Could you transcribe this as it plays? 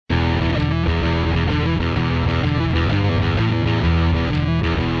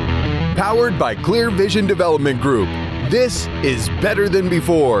Powered by Clear Vision Development Group. This is Better Than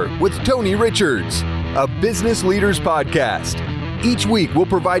Before with Tony Richards, a business leaders podcast. Each week, we'll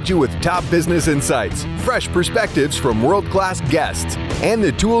provide you with top business insights, fresh perspectives from world-class guests, and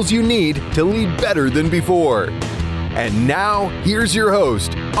the tools you need to lead better than before. And now, here's your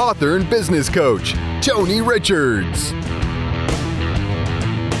host, author and business coach, Tony Richards.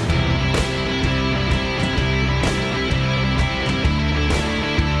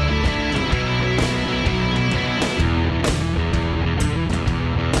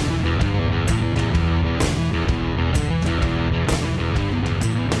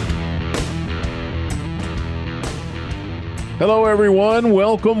 Hello, everyone.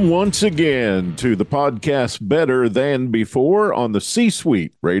 Welcome once again to the podcast Better Than Before on the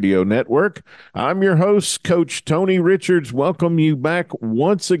C-Suite Radio Network. I'm your host, Coach Tony Richards. Welcome you back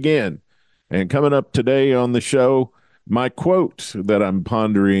once again. And coming up today on the show, my quote that I'm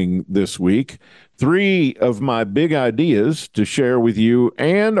pondering this week, 3 of my big ideas to share with you,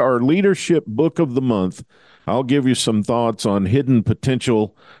 and our leadership book of the month. I'll give you some thoughts on Hidden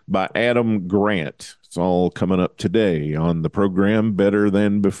Potential by Adam Grant. It's all coming up today on the program Better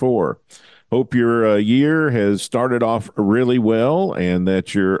Than Before. Hope your year has started off really well and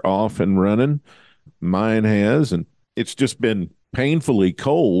that you're off and running. Mine has, and it's just been painfully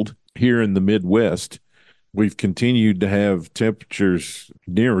cold here in the Midwest. We've continued to have temperatures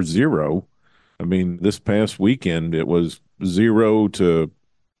near zero. I mean, this past weekend it was 0 to a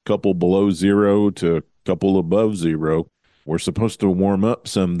couple below 0 to a couple above 0. We're supposed to warm up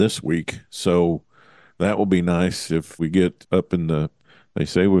some this week, so that will be nice if we get up in they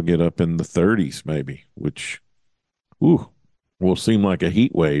say we'll get up in the 30s maybe, which will seem like a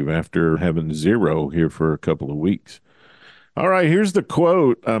heat wave after having 0 here for a couple of weeks. All right, here's the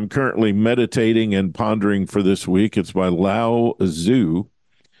quote I'm currently meditating and pondering for this week. It's by Lao Tzu.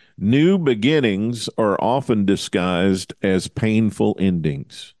 New beginnings are often disguised as painful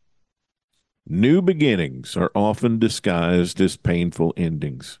endings. New beginnings are often disguised as painful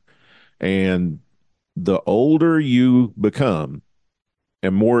endings. And the older you become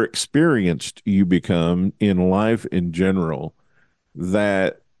and more experienced you become in life in general,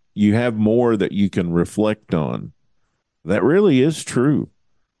 that you have more that you can reflect on. That really is true.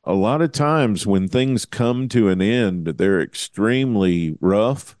 A lot of times when things come to an end, they're extremely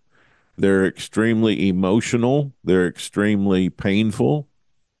rough, they're extremely emotional, they're extremely painful,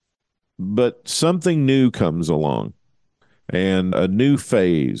 but something new comes along. And a new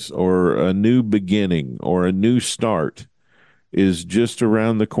phase or a new beginning or a new start is just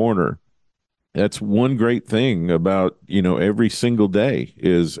around the corner. That's one great thing about, every single day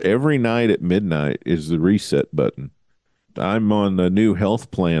is every night at midnight is the reset button. I'm on a new health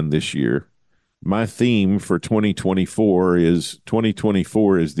plan this year. My theme for 2024 is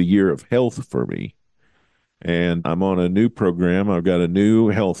the year of health for me. And I'm on a new program. I've got a new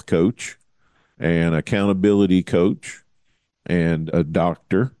health coach and accountability coach and a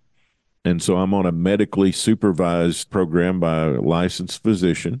doctor. And so I'm on a medically supervised program by a licensed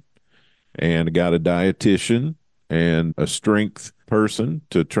physician, and got a dietitian and a strength person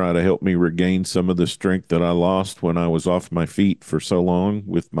to try to help me regain some of the strength that I lost when I was off my feet for so long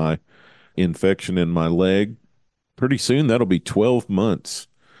with my infection in my leg. Pretty soon that'll be 12 months.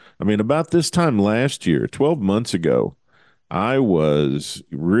 I mean, about this time last year, 12 months ago, I was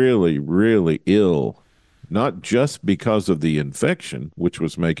really, really ill. Not just because of the infection, which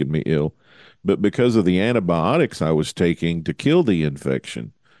was making me ill, but because of the antibiotics I was taking to kill the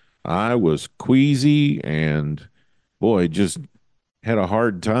infection. I was queasy and, just had a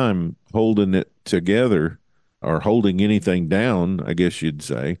hard time holding it together or holding anything down, I guess you'd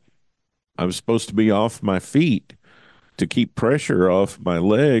say. I was supposed to be off my feet to keep pressure off my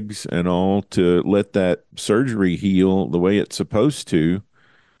legs and all to let that surgery heal the way it's supposed to.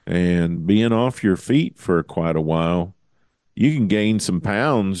 And being off your feet for quite a while, you can gain some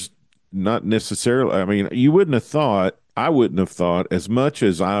pounds, not necessarily. I mean, I wouldn't have thought, as much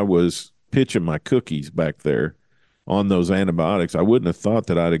as I was pitching my cookies back there on those antibiotics, I wouldn't have thought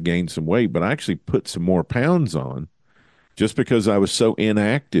that I'd have gained some weight, but I actually put some more pounds on just because I was so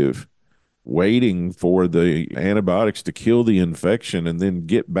inactive, waiting for the antibiotics to kill the infection and then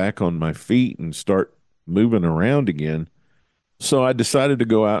get back on my feet and start moving around again. So I decided to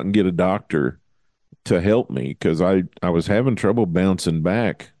go out and get a doctor to help me because I was having trouble bouncing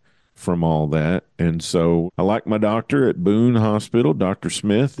back from all that. And so I like my doctor at Boone Hospital, Dr.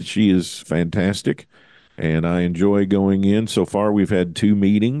 Smith. She is fantastic, and I enjoy going in. So far, we've had 2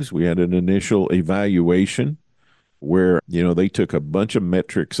 meetings. We had an initial evaluation, where, they took a bunch of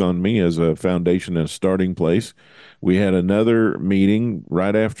metrics on me as a foundation and a starting place. We had another meeting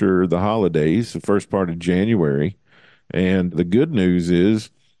right after the holidays, the first part of January. And the good news is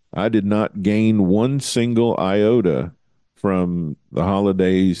I did not gain one single iota from the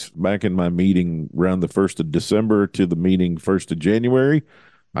holidays back in my meeting around the 1st of December to the meeting 1st of January.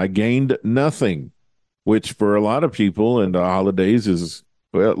 I gained nothing, which for a lot of people in the holidays is,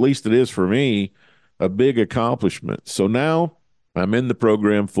 well, at least it is for me, a big accomplishment. So now I'm in the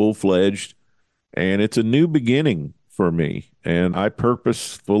program full fledged, and it's a new beginning for me. And I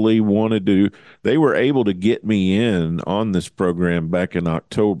purposefully wanted to, they were able to get me in on this program back in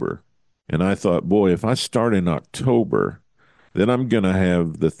October. And I thought, boy, if I start in October, then I'm going to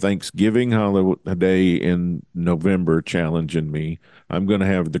have the Thanksgiving holiday in November challenging me. I'm going to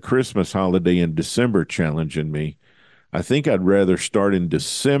have the Christmas holiday in December challenging me. I think I'd rather start in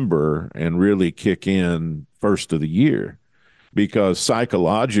December and really kick in first of the year, because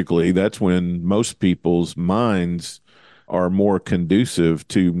psychologically, that's when most people's minds are more conducive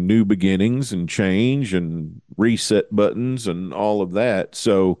to new beginnings and change and reset buttons and all of that.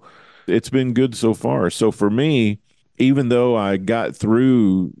 So it's been good so far. So for me, even though I got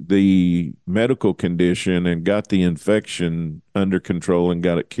through the medical condition and got the infection under control and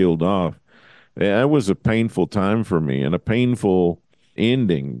got it killed off, that was a painful time for me and a painful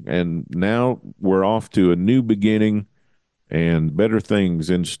ending. And now we're off to a new beginning and better things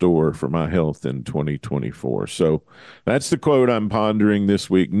in store for my health in 2024. So that's the quote I'm pondering this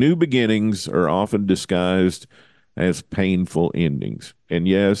week. New beginnings are often disguised as painful endings. And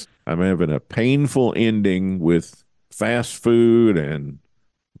yes, I'm having a painful ending with fast food and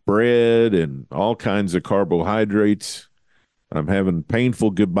bread and all kinds of carbohydrates. I'm having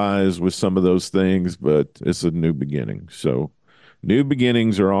painful goodbyes with some of those things, but it's a new beginning. So new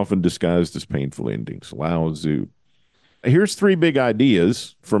beginnings are often disguised as painful endings. Lao Tzu. Here's 3 big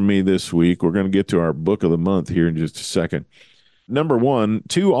ideas from me this week. We're going to get to our book of the month here in just a second. Number 1,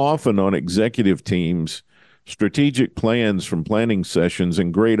 too often on executive teams, strategic plans from planning sessions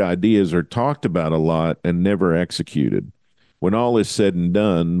and great ideas are talked about a lot and never executed. When all is said and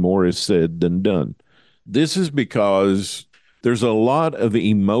done, more is said than done. This is because there's a lot of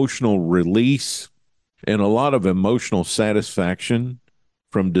emotional release and a lot of emotional satisfaction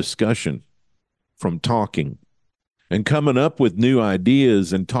from discussion, from talking. And coming up with new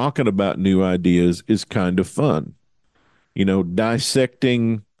ideas and talking about new ideas is kind of fun.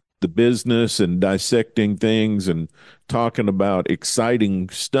 Dissecting the business and dissecting things and talking about exciting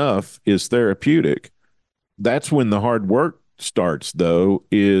stuff is therapeutic. That's when the hard work starts, though,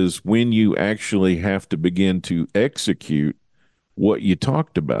 is when you actually have to begin to execute what you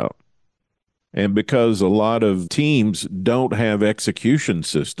talked about. And because a lot of teams don't have execution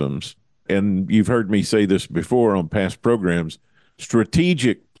systems, and you've heard me say this before on past programs,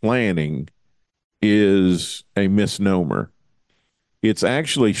 strategic planning is a misnomer. It's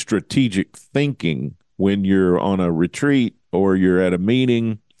actually strategic thinking when you're on a retreat or you're at a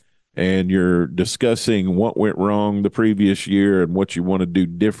meeting and you're discussing what went wrong the previous year and what you want to do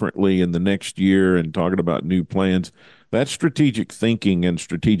differently in the next year and talking about new plans. That's strategic thinking and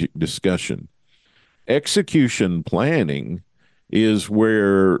strategic discussion. Execution planning is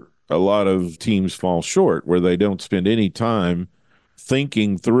where a lot of teams fall short, where they don't spend any time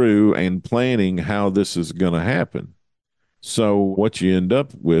thinking through and planning how this is going to happen. So what you end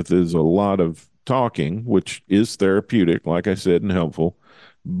up with is a lot of talking, which is therapeutic, like I said, and helpful,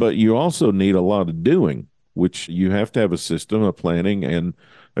 but you also need a lot of doing, which you have to have a system of planning and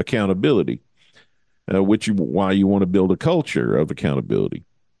accountability, why you want to build a culture of accountability.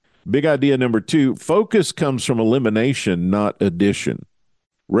 Big idea number 2, focus comes from elimination, not addition.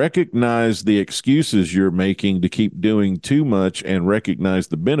 Recognize the excuses you're making to keep doing too much and recognize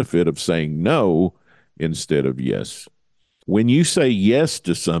the benefit of saying no instead of yes. When you say yes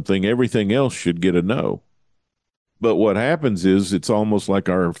to something, everything else should get a no. But what happens is it's almost like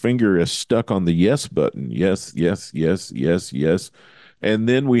our finger is stuck on the yes button. Yes, yes, yes, yes, yes. And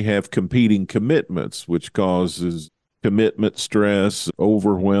then we have competing commitments, which causes commitment stress,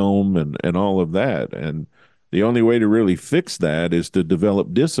 overwhelm, and all of that. And the only way to really fix that is to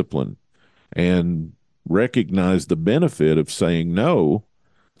develop discipline and recognize the benefit of saying no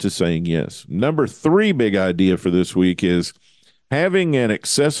to saying yes. Number 3 big idea for this week is having an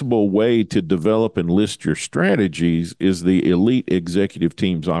accessible way to develop and list your strategies is the elite executive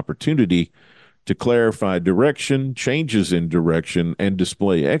team's opportunity to clarify direction, changes in direction, and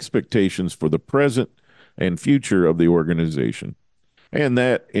display expectations for the present and future of the organization. And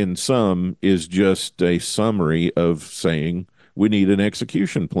that, in sum, is just a summary of saying we need an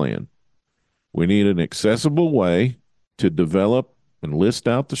execution plan. We need an accessible way to develop and list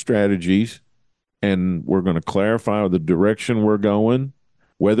out the strategies, and we're going to clarify the direction we're going,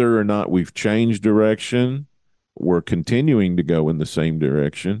 whether or not we've changed direction, we're continuing to go in the same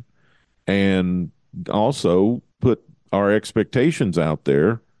direction, and also put our expectations out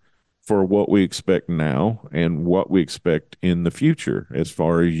there for what we expect now and what we expect in the future as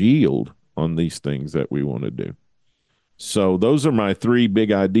far as yield on these things that we want to do. So those are my three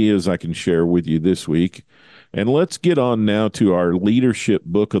big ideas I can share with you this week. And let's get on now to our leadership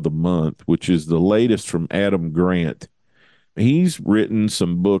book of the month, which is the latest from Adam Grant. He's written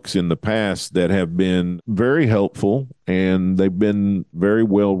some books in the past that have been very helpful, and they've been very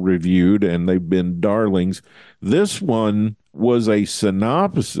well reviewed, and they've been darlings. This one was a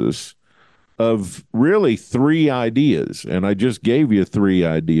synopsis of really three ideas, and I just gave you three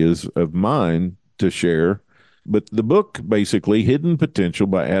ideas of mine to share. But the book, basically, Hidden Potential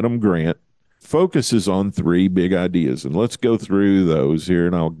by Adam Grant, focuses on three big ideas. And let's go through those here,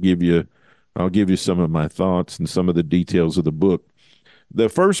 and I'll give you some of my thoughts and some of the details of the book. The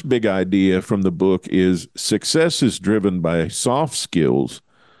first big idea from the book is success is driven by soft skills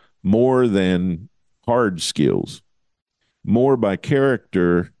more than hard skills, more by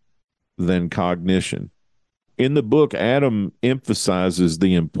character than cognition. In the book, Adam emphasizes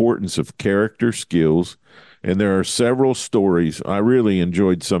the importance of character skills, and there are several stories. I really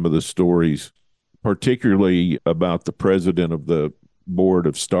enjoyed some of the stories, particularly about the president of the board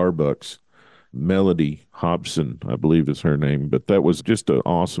of Starbucks, Melody Hobson, I believe is her name. But that was just an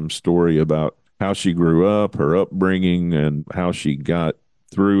awesome story about how she grew up, her upbringing, and how she got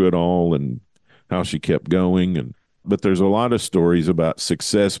through it all and how she kept going. But there's a lot of stories about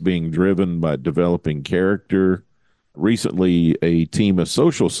success being driven by developing character. Recently, a team of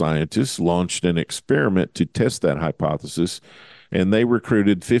social scientists launched an experiment to test that hypothesis, and they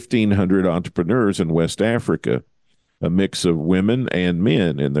recruited 1,500 entrepreneurs in West Africa, a mix of women and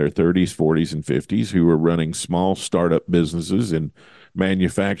men in their 30s, 40s, and 50s who were running small startup businesses in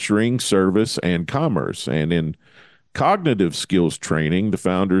manufacturing, service, and commerce. And in cognitive skills training, the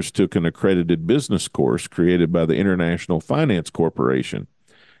founders took an accredited business course created by the International Finance Corporation.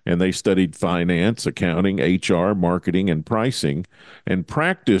 And they studied finance, accounting, HR, marketing, and pricing, and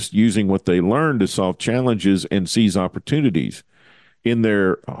practiced using what they learned to solve challenges and seize opportunities. In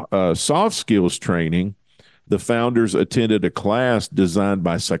their soft skills training, the founders attended a class designed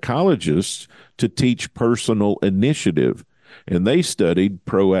by psychologists to teach personal initiative, and they studied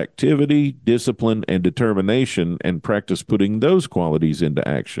proactivity, discipline, and determination, and practiced putting those qualities into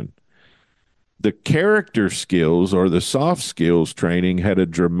action. The character skills, or the soft skills training, had a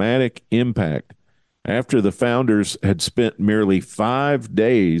dramatic impact. After the founders had spent merely 5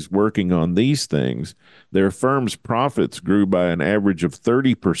 days working on these things, their firm's profits grew by an average of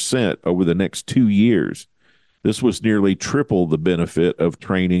 30% over the next 2 years. This was nearly triple the benefit of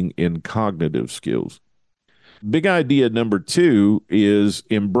training in cognitive skills. Big idea number 2 is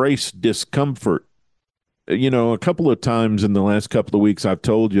embrace discomfort. A couple of times in the last couple of weeks, I've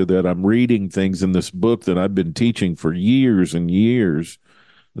told you that I'm reading things in this book that I've been teaching for years and years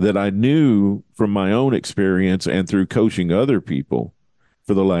that I knew from my own experience and through coaching other people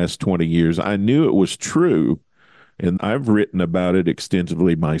for the last 20 years. I knew it was true, and I've written about it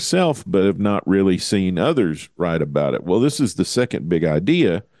extensively myself, but have not really seen others write about it. Well, this is the second big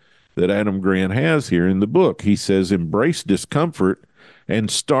idea that Adam Grant has here in the book. He says, embrace discomfort and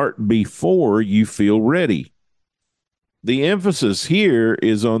start before you feel ready. The emphasis here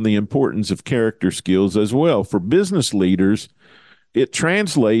is on the importance of character skills as well. For business leaders, it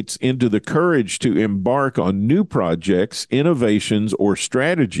translates into the courage to embark on new projects, innovations, or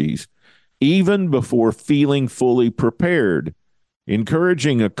strategies, even before feeling fully prepared.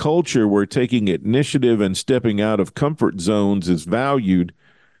 Encouraging a culture where taking initiative and stepping out of comfort zones is valued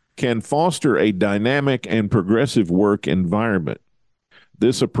can foster a dynamic and progressive work environment.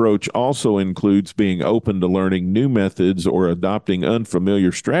 This approach also includes being open to learning new methods or adopting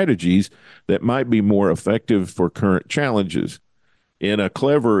unfamiliar strategies that might be more effective for current challenges. In a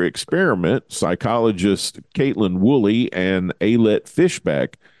clever experiment, psychologists Caitlin Woolley and Alet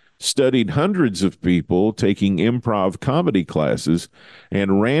Fishback studied hundreds of people taking improv comedy classes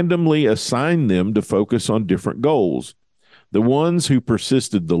and randomly assigned them to focus on different goals. The ones who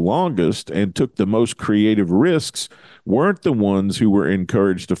persisted the longest and took the most creative risks weren't the ones who were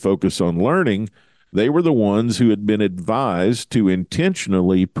encouraged to focus on learning. They were the ones who had been advised to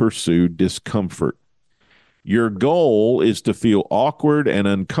intentionally pursue discomfort. Your goal is to feel awkward and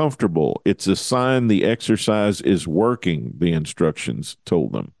uncomfortable. It's a sign the exercise is working, the instructions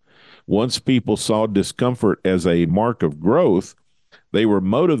told them. Once people saw discomfort as a mark of growth, they were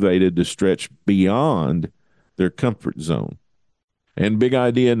motivated to stretch beyond their comfort zone. And big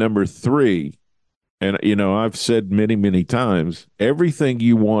idea number 3, and I've said many, many times, everything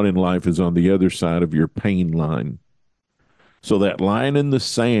you want in life is on the other side of your pain line. So that line in the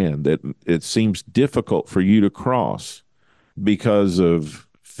sand that it seems difficult for you to cross because of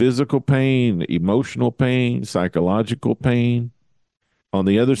physical pain, emotional pain, psychological pain, on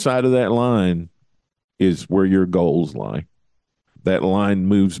the other side of that line is where your goals lie. That line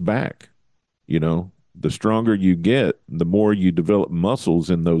moves back. The stronger you get, the more you develop muscles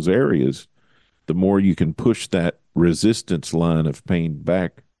in those areas, the more you can push that resistance line of pain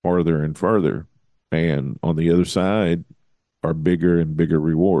back farther and farther. And on the other side are bigger and bigger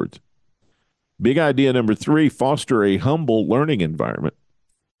rewards. Big idea number 3, foster a humble learning environment.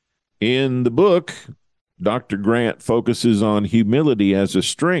 In the book, Dr. Grant focuses on humility as a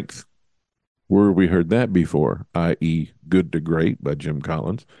strength. Where have we heard that before? i.e., Good to Great by Jim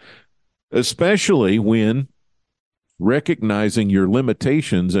Collins. Especially when recognizing your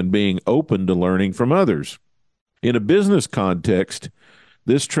limitations and being open to learning from others. In a business context,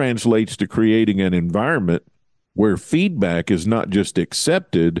 this translates to creating an environment where feedback is not just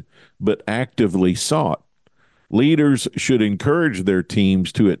accepted, but actively sought. Leaders should encourage their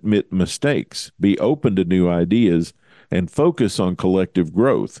teams to admit mistakes, be open to new ideas, and focus on collective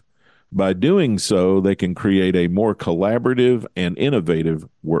growth. By doing so, they can create a more collaborative and innovative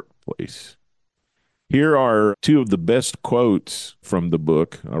workplace. Here are 2 of the best quotes from the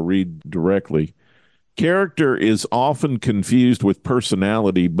book. I'll read directly. Character is often confused with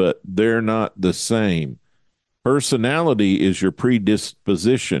personality, but they're not the same. Personality is your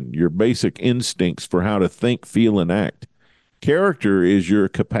predisposition, your basic instincts for how to think, feel, and act. Character is your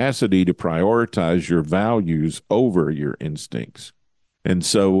capacity to prioritize your values over your instincts. And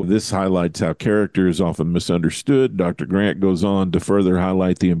so this highlights how character is often misunderstood. Dr. Grant goes on to further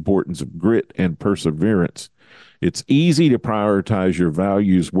highlight the importance of grit and perseverance. It's easy to prioritize your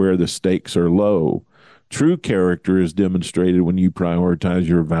values where the stakes are low. True character is demonstrated when you prioritize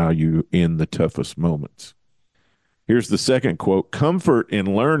your value in the toughest moments. Here's the second quote. Comfort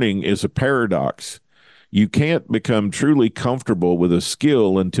in learning is a paradox. You can't become truly comfortable with a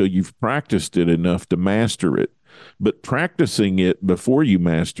skill until you've practiced it enough to master it. But practicing it before you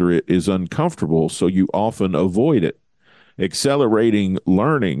master it is uncomfortable, so you often avoid it. Accelerating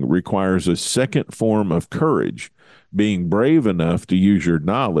learning requires a second form of courage, being brave enough to use your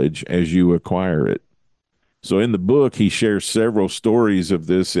knowledge as you acquire it. So in the book, he shares several stories of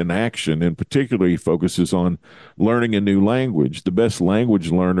this in action, and particularly focuses on learning a new language. The best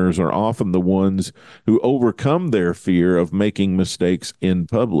language learners are often the ones who overcome their fear of making mistakes in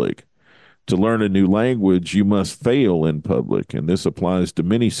public. To learn a new language, you must fail in public, and this applies to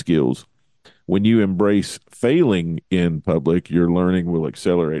many skills. When you embrace failing in public, your learning will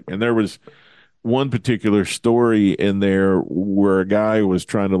accelerate. And there was one particular story in there where a guy was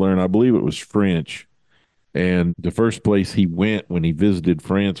trying to learn, I believe it was French, and the first place he went when he visited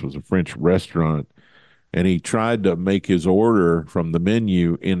France was a French restaurant, and he tried to make his order from the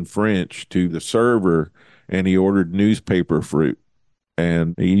menu in French to the server, and he ordered newspaper fruit.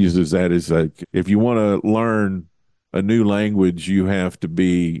 And he uses that as like, if you want to learn a new language, you have to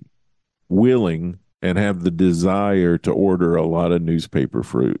be willing and have the desire to order a lot of newspaper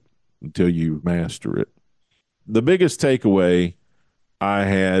fruit until you master it. The biggest takeaway I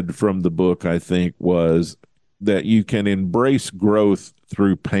had from the book, I think, was that you can embrace growth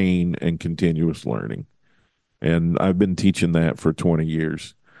through pain and continuous learning. And I've been teaching that for 20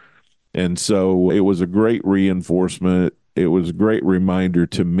 years. And so it was a great reinforcement. It was a great reminder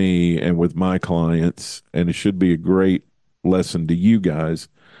to me and with my clients, and it should be a great lesson to you guys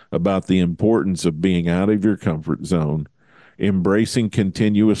about the importance of being out of your comfort zone, embracing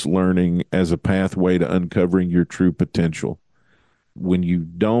continuous learning as a pathway to uncovering your true potential. When you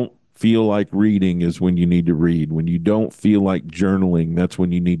don't feel like reading is when you need to read. When you don't feel like journaling, that's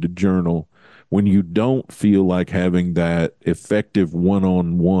when you need to journal. When you don't feel like having that effective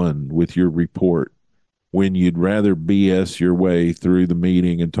one-on-one with your report, when you'd rather BS your way through the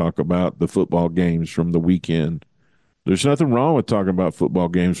meeting and talk about the football games from the weekend. There's nothing wrong with talking about football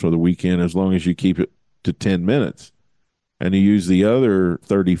games for the weekend as long as you keep it to 10 minutes. And you use the other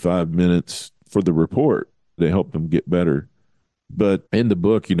 35 minutes for the report to help them get better. But in the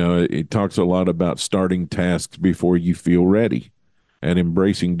book, it talks a lot about starting tasks before you feel ready and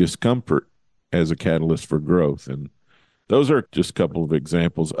embracing discomfort as a catalyst for growth. And those are just a couple of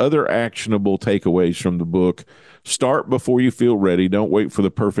examples. Other actionable takeaways from the book: start before you feel ready. Don't wait for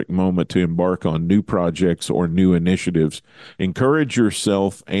the perfect moment to embark on new projects or new initiatives. Encourage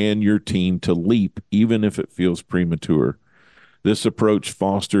yourself and your team to leap, even if it feels premature. This approach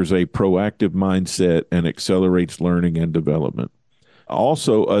fosters a proactive mindset and accelerates learning and development.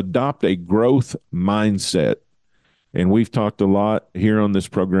 Also, adopt a growth mindset. And we've talked a lot here on this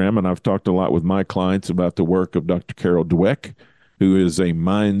program, and I've talked a lot with my clients about the work of Dr. Carol Dweck, who is a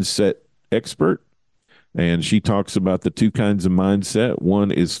mindset expert. And she talks about the two kinds of mindset.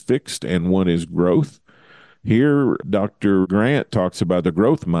 One is fixed and one is growth. Here, Dr. Grant talks about the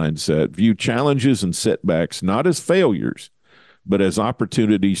growth mindset. View challenges and setbacks not as failures, but as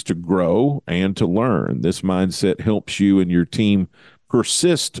opportunities to grow and to learn. This mindset helps you and your team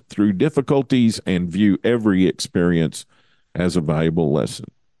persist through difficulties and view every experience as a valuable lesson.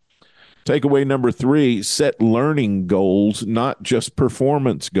 Takeaway number 3, set learning goals, not just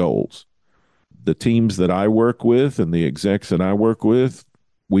performance goals. The teams that I work with and the execs that I work with,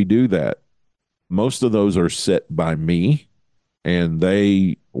 we do that. Most of those are set by me, and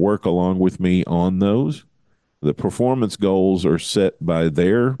they work along with me on those. The performance goals are set by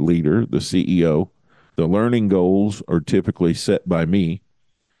their leader, the CEO. The learning goals are typically set by me,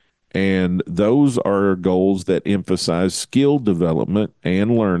 and those are goals that emphasize skill development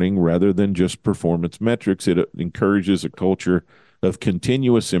and learning rather than just performance metrics. It encourages a culture of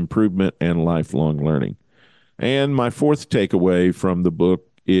continuous improvement and lifelong learning. And my 4th takeaway from the book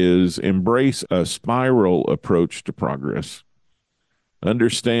is embrace a spiral approach to progress.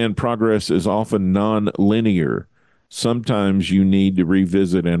 Understand progress is often non-linear. Sometimes you need to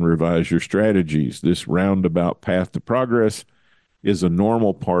revisit and revise your strategies. This roundabout path to progress is a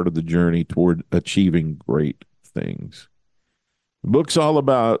normal part of the journey toward achieving great things. The book's all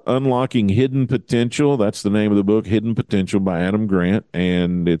about unlocking hidden potential. That's the name of the book, Hidden Potential by Adam Grant.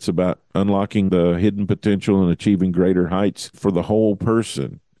 And it's about unlocking the hidden potential and achieving greater heights for the whole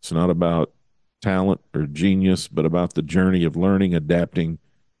person. It's not about talent or genius, but about the journey of learning, adapting,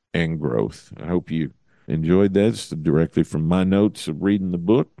 and growth. I hope you enjoyed this directly from my notes of reading the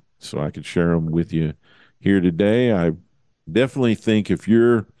book, so I could share them with you here today. I definitely think if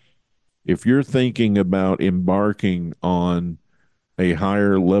you're thinking about embarking on a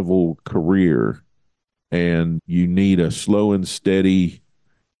higher level career and you need a slow and steady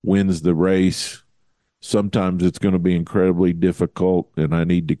wins the race, sometimes it's going to be incredibly difficult and I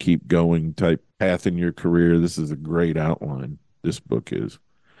need to keep going type path in your career, this is a great outline. This book is.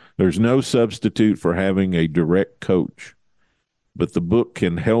 There's no substitute for having a direct coach, but the book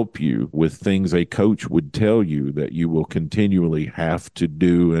can help you with things a coach would tell you that you will continually have to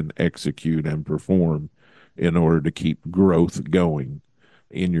do and execute and perform in order to keep growth going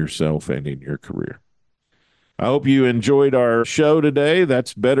in yourself and in your career. I hope you enjoyed our show today.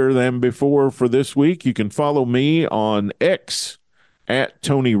 That's Better Than Before for this week. You can follow me on X at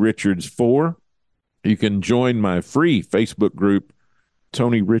Tony Richards 4. You can join my free Facebook group,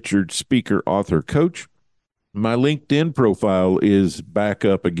 Tony Richards Speaker, Author, Coach. My LinkedIn profile is back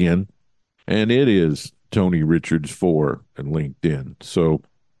up again, and it is Tony Richards 4 on LinkedIn. So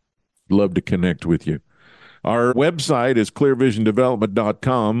love to connect with you. Our website is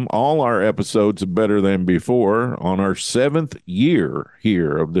clearvisiondevelopment.com. All our episodes are Better Than Before on our 7th year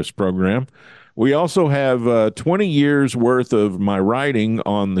here of this program. We also have 20 years worth of my writing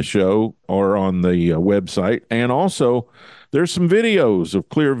on the show or on the website. And also there's some videos of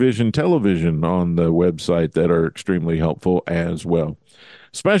Clear Vision Television on the website that are extremely helpful as well.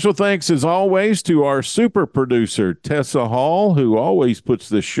 Special thanks, as always, to our super producer, Tessa Hall, who always puts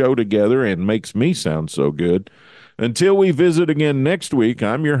this show together and makes me sound so good. Until we visit again next week,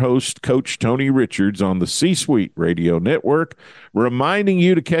 I'm your host, Coach Tony Richards on the C-Suite Radio Network, reminding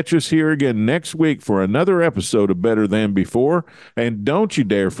you to catch us here again next week for another episode of Better Than Before. And don't you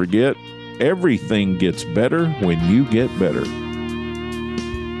dare forget, everything gets better when you get better.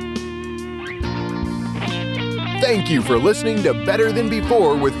 Thank you for listening to Better Than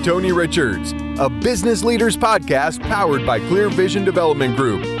Before with Tony Richards, a business leaders podcast powered by Clear Vision Development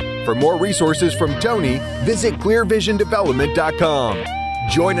Group. For more resources from Tony, visit clearvisiondevelopment.com.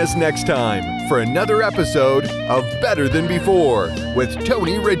 Join us next time for another episode of Better Than Before with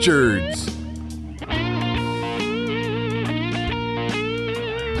Tony Richards.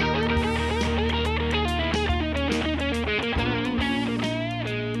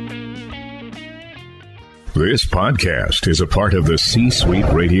 This podcast is a part of the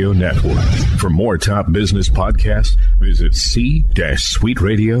C-Suite Radio Network. For more top business podcasts, visit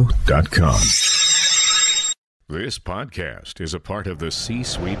c-suiteradio.com. This podcast is a part of the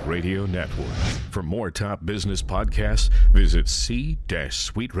C-Suite Radio Network. For more top business podcasts, visit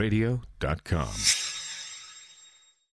c-suiteradio.com.